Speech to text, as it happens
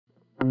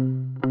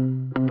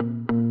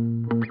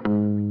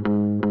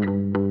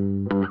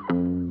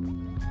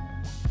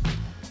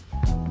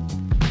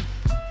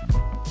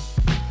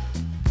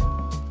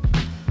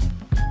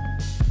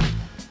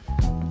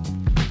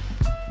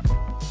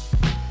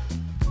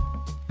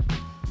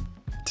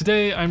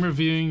Today I'm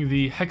reviewing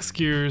the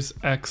Hexgears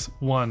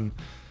X-1.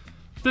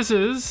 This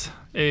is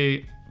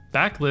a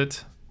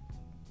backlit,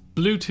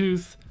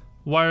 Bluetooth,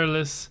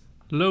 wireless,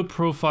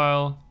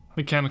 low-profile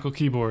mechanical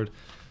keyboard.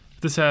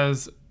 This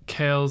has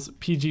Kailh's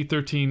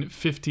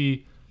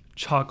PG1350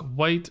 chalk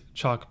white,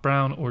 chalk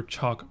brown, or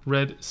chalk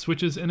red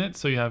switches in it.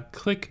 So you have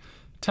click,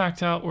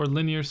 tactile, or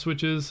linear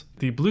switches.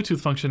 The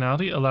Bluetooth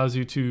functionality allows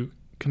you to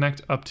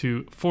connect up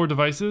to 4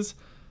 devices.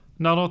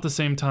 Not all at the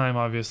same time,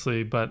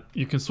 obviously, but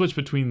you can switch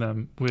between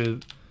them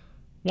with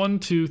 1,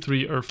 2,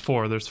 3, or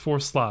 4. There's 4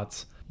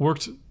 slots.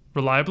 Worked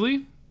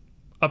reliably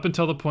up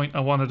until the point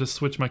I wanted to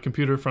switch my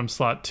computer from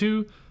slot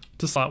 2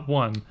 to slot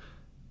 1.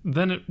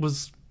 Then it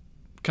was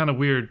kind of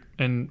weird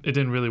and it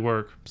didn't really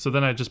work. So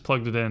then I just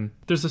plugged it in.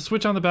 There's a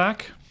switch on the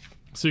back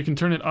so you can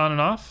turn it on and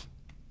off.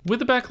 With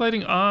the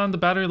backlighting on, the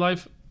battery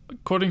life,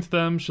 according to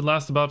them, should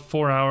last about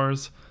 4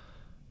 hours.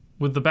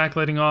 With the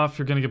backlighting off,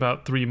 you're going to get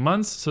about 3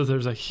 months, so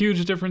there's a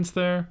huge difference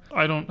there.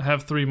 I don't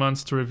have 3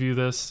 months to review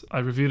this. I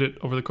reviewed it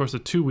over the course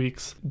of 2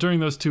 weeks. During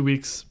those 2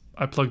 weeks,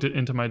 I plugged it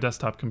into my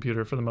desktop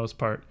computer for the most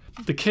part.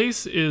 The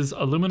case is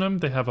aluminum.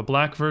 They have a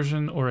black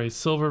version or a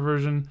silver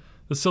version.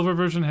 The silver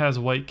version has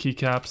white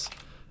keycaps.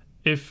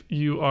 If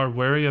you are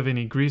wary of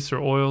any grease or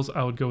oils,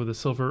 I would go with the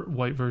silver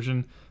white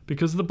version.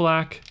 Because of the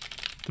black,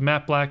 the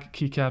matte black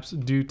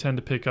keycaps do tend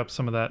to pick up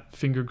some of that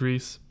finger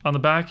grease. On the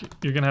back,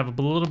 you're going to have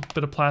a little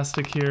bit of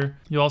plastic here.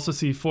 You'll also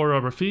see 4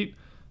 rubber feet,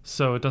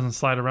 so it doesn't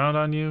slide around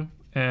on you,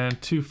 and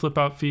 2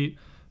 flip-out feet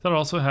that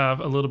also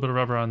have a little bit of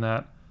rubber on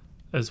that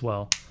as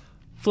well.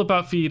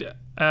 Flip-out feet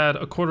add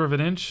 1/4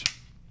 inch,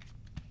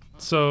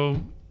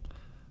 so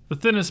the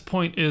thinnest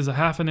point is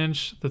 1/2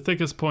 inch, the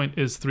thickest point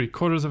is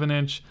 3/4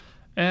 inch,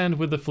 and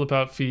with the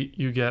flip-out feet,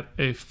 you get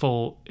a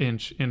full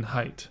inch in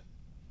height.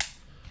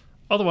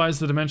 Otherwise,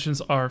 the dimensions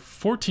are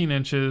 14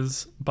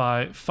 inches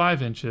by 5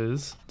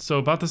 inches, so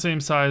about the same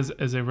size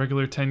as a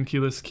regular 10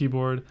 keyless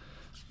keyboard.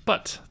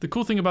 But the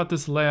cool thing about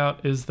this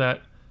layout is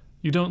that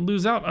you don't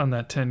lose out on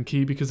that 10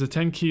 key because the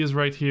 10 key is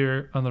right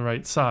here on the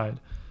right side.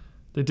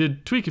 They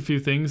did tweak a few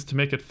things to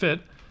make it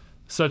fit,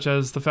 such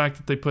as the fact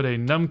that they put a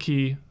num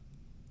key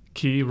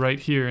right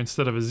here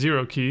instead of a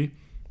 0 key.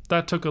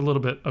 That took a little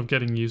bit of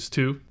getting used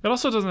to. It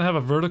also doesn't have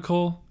a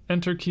vertical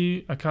enter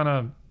key. I kind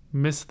of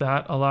miss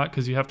that a lot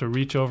because you have to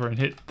reach over and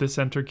hit this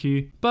enter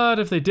key. But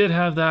if they did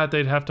have that,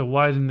 they'd have to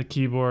widen the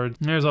keyboard.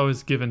 There's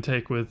always give and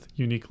take with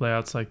unique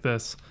layouts like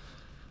this.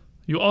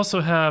 You also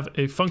have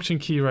a function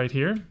key right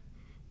here.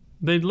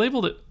 They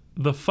labeled it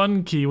the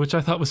fun key, which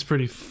I thought was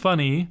pretty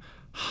funny.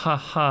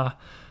 Haha.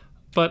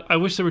 But I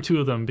wish there were 2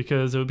 of them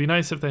because it would be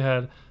nice if they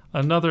had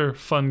another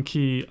fun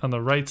key on the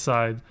right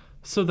side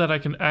so that I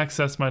can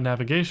access my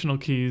navigational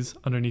keys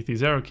underneath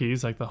these arrow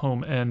keys, like the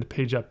home and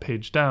page up,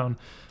 page down,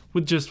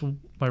 with just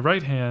my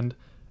right hand,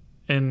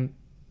 and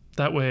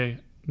that way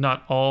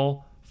not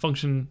all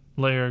function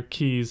layer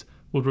keys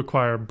would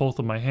require both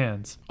of my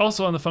hands.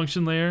 Also on the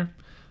function layer,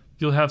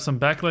 you'll have some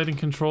backlighting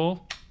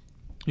control.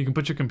 You can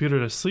put your computer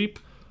to sleep.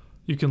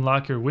 You can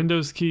lock your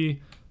Windows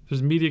key.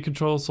 There's media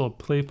control, so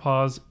play,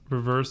 pause,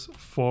 reverse,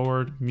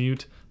 forward,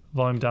 mute,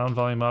 volume down,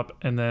 volume up,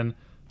 and then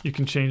you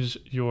can change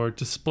your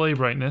display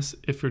brightness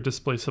if your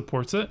display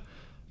supports it.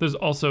 There's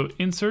also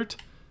insert,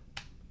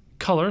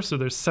 color, so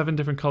there's 7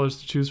 different colors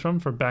to choose from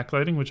for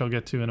backlighting, which I'll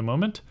get to in a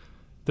moment.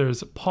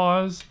 There's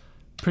pause,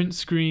 print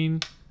screen,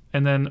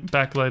 and then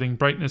backlighting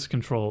brightness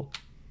control.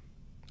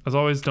 As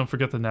always, don't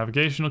forget the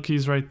navigational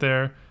keys right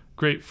there.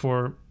 Great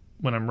for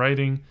when I'm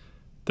writing.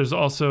 There's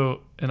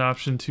also an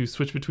option to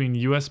switch between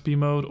USB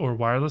mode or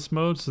wireless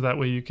mode, so that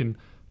way you can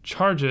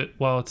charge it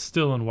while it's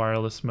still in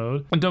wireless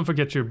mode. And don't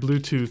forget your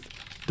Bluetooth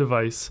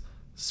device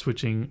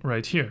switching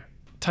right here.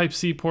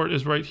 Type-C port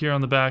is right here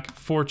on the back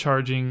for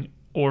charging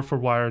or for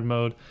wired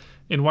mode.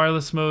 In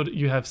wireless mode,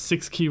 you have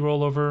 6 key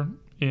rollover.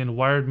 In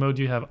wired mode,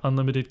 you have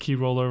unlimited key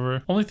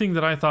rollover. Only thing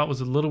that I thought was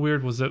a little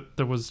weird was that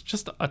there was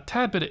just a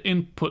tad bit of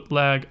input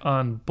lag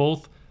on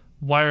both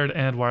wired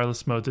and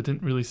wireless modes. It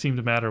didn't really seem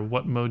to matter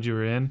what mode you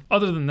were in.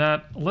 Other than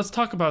that, let's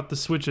talk about the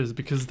switches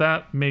because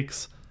that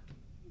makes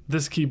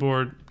this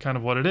keyboard kind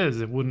of what it is.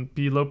 It wouldn't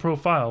be low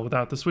profile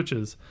without the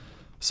switches.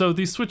 So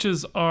these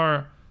switches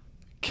are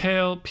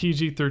Kailh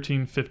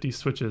PG1350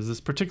 switches.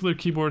 This particular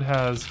keyboard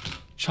has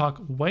chalk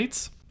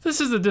whites. This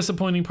is the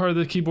disappointing part of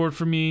the keyboard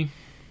for me,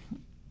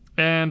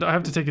 and I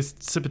have to take a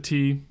sip of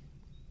tea.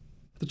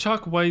 The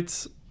chalk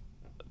whites,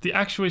 the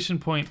actuation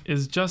point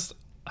is just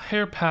a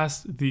hair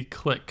past the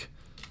click.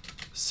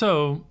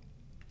 So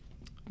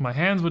my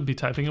hands would be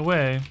typing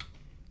away,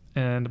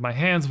 and my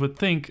hands would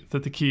think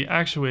that the key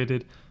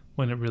actuated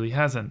when it really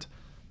hasn't.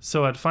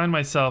 So I'd find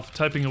myself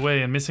typing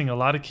away and missing a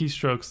lot of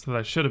keystrokes that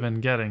I should have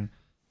been getting.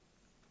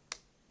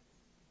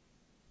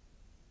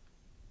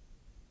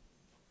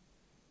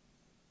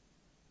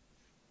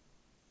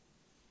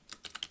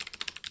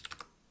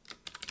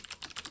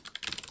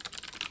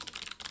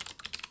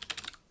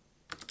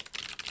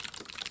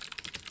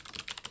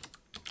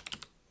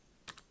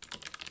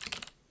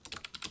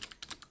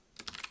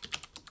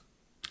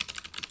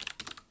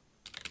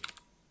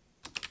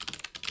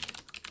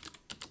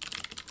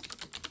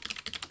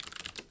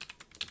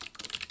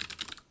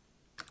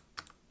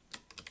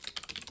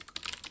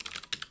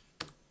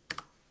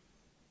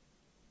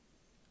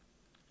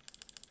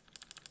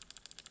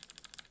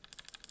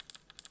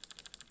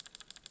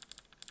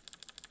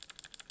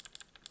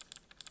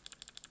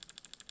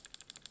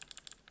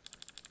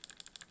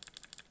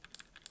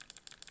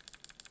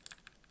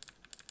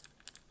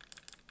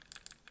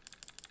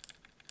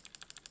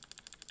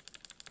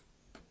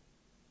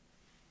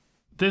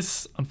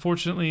 This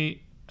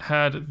unfortunately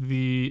had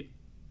the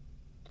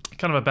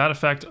kind of a bad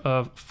effect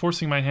of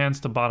forcing my hands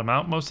to bottom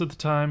out most of the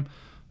time.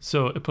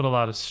 So it put a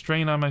lot of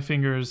strain on my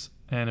fingers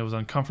and it was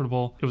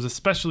uncomfortable. It was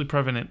especially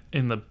prevalent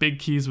in the big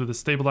keys with the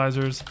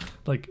stabilizers,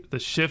 like the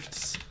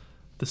shifts,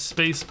 the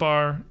space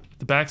bar.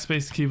 The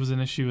backspace key was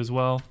an issue as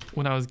well.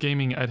 When I was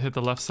gaming, I'd hit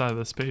the left side of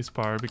the space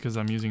bar because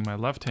I'm using my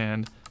left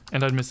hand,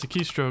 and I'd miss a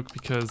keystroke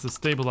because the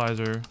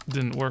stabilizer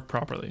didn't work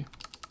properly.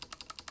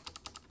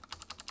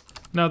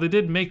 Now they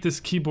did make this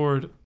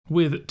keyboard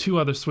with 2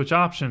 other switch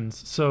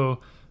options,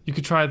 so you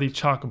could try the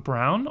chalk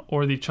brown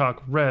or the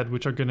chalk red,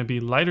 which are going to be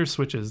lighter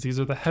switches. These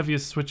are the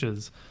heaviest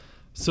switches.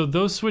 So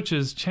those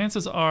switches,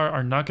 chances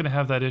are not going to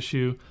have that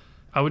issue.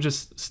 I would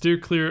just steer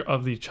clear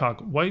of the chalk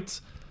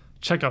whites,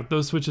 check out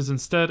those switches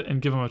instead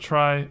and give them a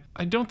try.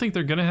 I don't think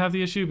they're going to have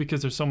the issue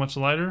because they're so much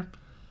lighter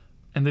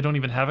and they don't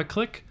even have a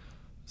click.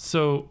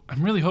 So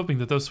I'm really hoping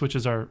that those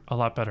switches are a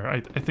lot better.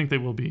 I think they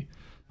will be.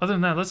 Other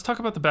than that, let's talk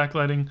about the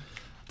backlighting.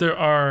 There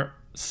are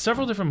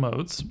several different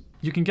modes.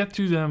 You can get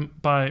to them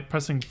by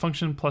pressing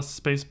function plus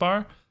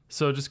spacebar.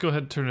 So just go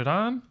ahead and turn it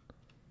on.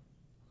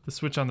 The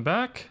switch on the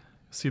back,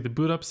 see the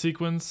boot up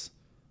sequence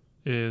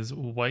is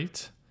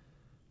white.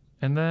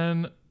 And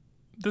then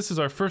this is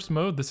our first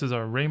mode. This is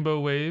our rainbow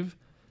wave.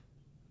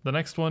 The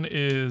next one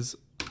is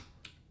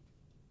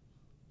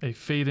a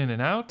fade in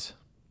and out.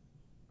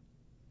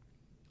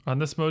 On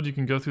this mode, you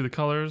can go through the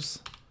colors.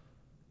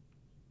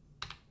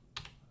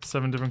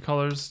 7 different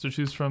colors to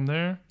choose from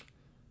there.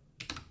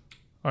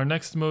 Our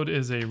next mode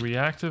is a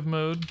reactive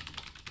mode.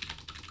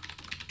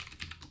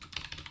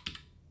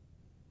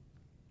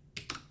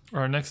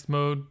 Our next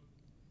mode,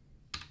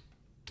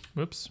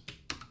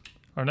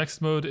 Our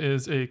next mode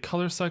is a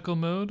color cycle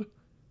mode.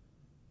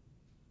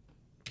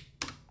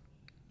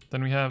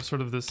 Then we have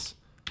sort of this,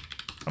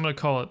 I'm going to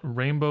call it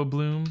rainbow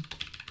bloom.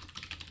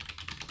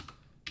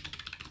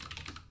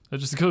 It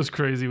just goes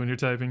crazy when you're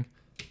typing.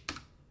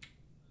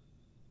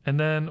 And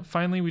then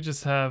finally we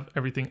just have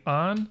everything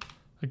on.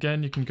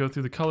 Again, you can go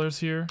through the colors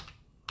here.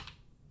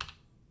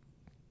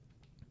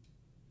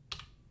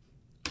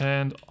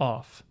 And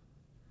off.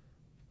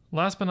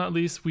 Last but not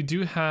least, we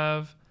do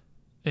have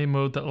a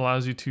mode that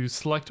allows you to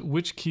select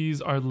which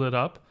keys are lit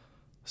up.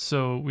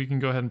 So we can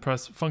go ahead and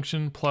press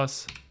function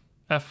plus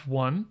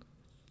F1.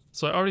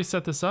 So I already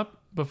set this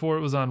up before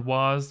it was on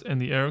WASD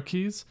and the arrow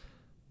keys.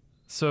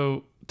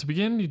 So to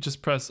begin, you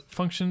just press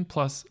function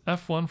plus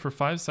F1 for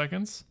 5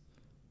 seconds.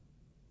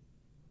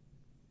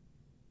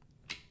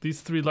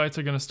 These 3 lights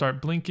are going to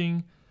start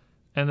blinking,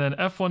 and then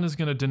F1 is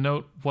going to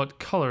denote what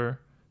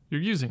color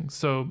you're using.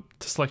 So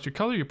to select your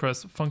color, you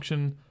press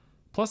function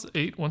plus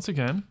 8 once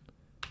again,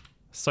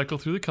 cycle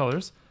through the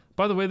colors.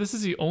 By the way, this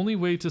is the only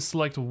way to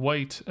select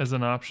white as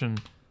an option,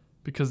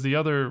 because the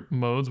other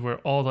modes where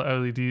all the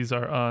LEDs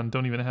are on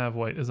don't even have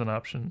white as an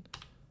option.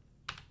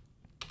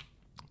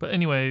 But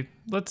anyway,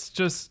 let's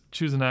just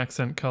choose an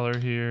accent color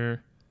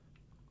here.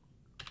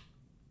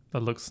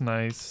 That looks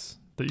nice,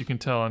 that you can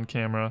tell on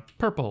camera.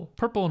 Purple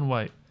and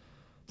white.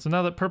 So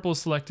now that purple is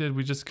selected,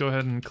 we just go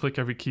ahead and click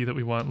every key that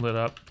we want lit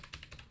up.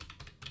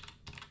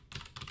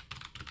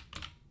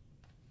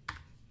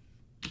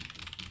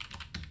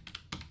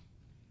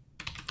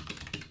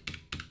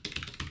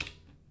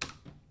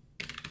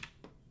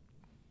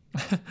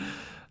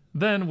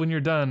 Then when you're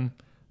done,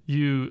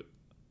 you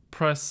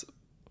press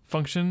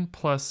function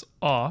plus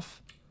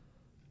off,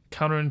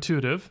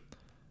 counterintuitive,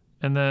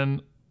 and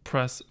then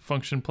press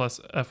function plus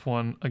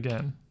F1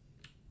 again.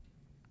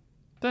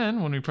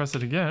 Then when we press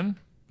it again,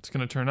 it's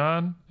going to turn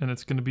on and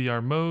it's going to be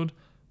our mode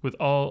with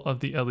all of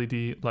the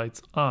LED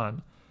lights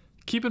on.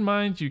 Keep in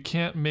mind you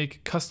can't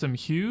make custom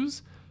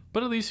hues,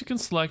 but at least you can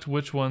select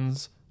which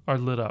ones are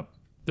lit up.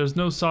 There's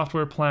no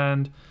software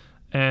planned,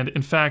 and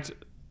in fact,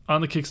 on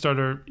the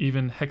Kickstarter,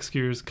 even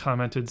Hexgears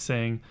commented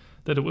saying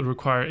that it would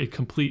require a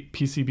complete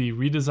PCB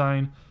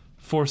redesign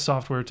for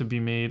software to be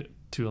made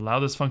to allow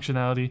this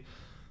functionality.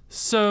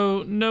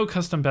 So no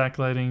custom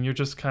backlighting, you're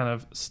just kind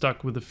of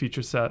stuck with the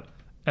feature set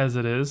as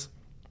it is.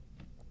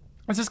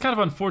 It's just kind of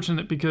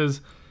unfortunate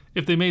because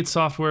if they made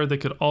software, they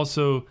could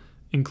also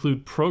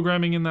include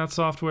programming in that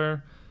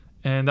software,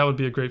 and that would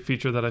be a great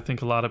feature that I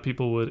think a lot of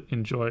people would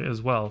enjoy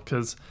as well,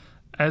 because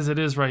as it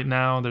is right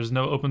now, there's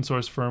no open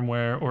source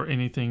firmware or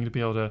anything to be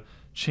able to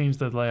change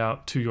the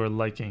layout to your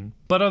liking.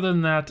 But other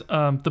than that,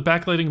 the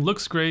backlighting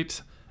looks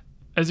great.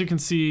 As you can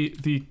see,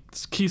 the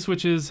key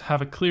switches have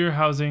a clear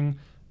housing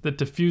that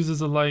diffuses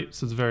the light,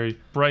 so it's very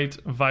bright,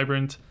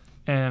 vibrant,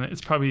 and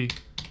it's probably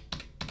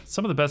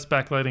some of the best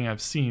backlighting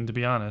I've seen, to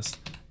be honest.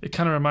 It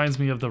kind of reminds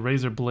me of the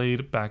Razer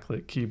Blade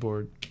backlit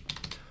keyboard.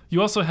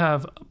 You also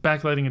have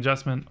backlighting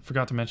adjustment,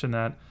 forgot to mention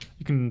that.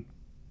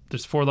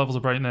 There's 4 levels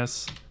of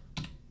brightness,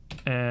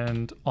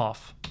 and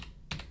off.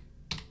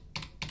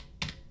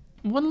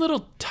 One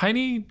little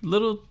tiny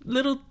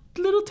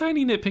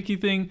nitpicky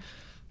thing,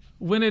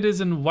 when it is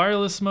in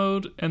wireless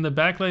mode and the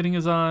backlighting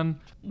is on,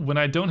 when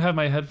I don't have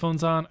my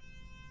headphones on,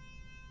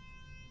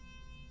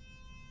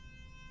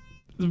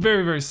 it's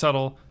very, very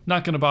subtle.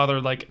 Not going to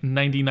bother like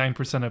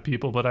 99% of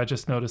people, but I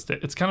just noticed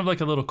it. It's kind of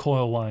like a little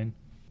coil whine.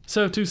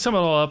 So to sum it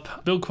all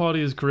up, build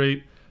quality is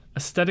great.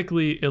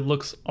 Aesthetically, it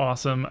looks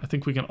awesome. I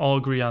think we can all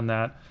agree on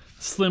that.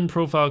 Slim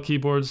profile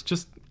keyboards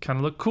just kind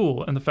of look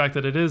cool. And the fact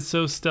that it is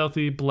so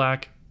stealthy,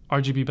 black,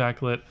 RGB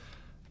backlit,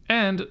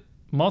 and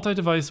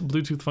multi-device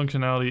Bluetooth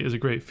functionality is a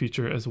great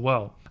feature as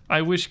well.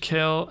 I wish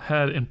Kale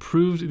had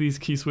improved these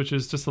key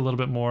switches just a little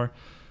bit more,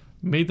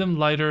 made them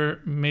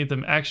lighter, made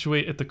them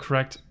actuate at the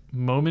correct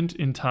moment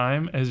in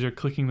time as you're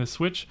clicking the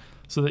switch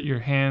so that your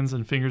hands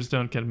and fingers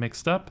don't get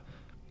mixed up.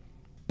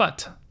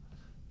 But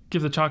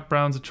give the chalk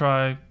browns a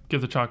try,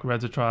 give the chalk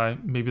reds a try.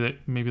 Maybe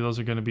those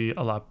are going to be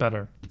a lot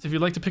better. So if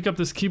you'd like to pick up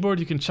this keyboard,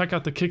 you can check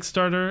out the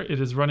Kickstarter.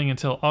 It is running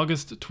until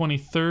August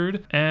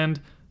 23rd,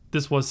 and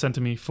this was sent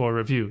to me for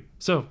review.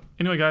 So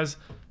anyway, guys,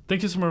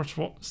 thank you so much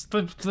for...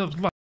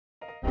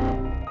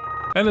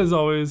 And as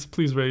always,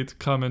 please rate,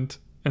 comment,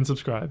 and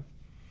subscribe.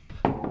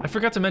 I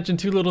forgot to mention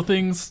two little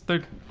things.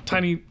 They're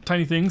tiny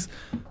things.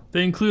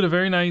 They include a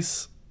very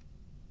nice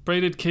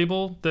braided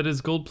cable that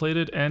is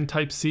gold-plated and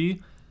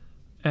Type-C.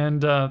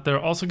 And they're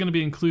also going to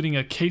be including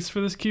a case for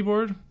this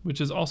keyboard, which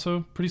is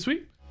also pretty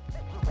sweet.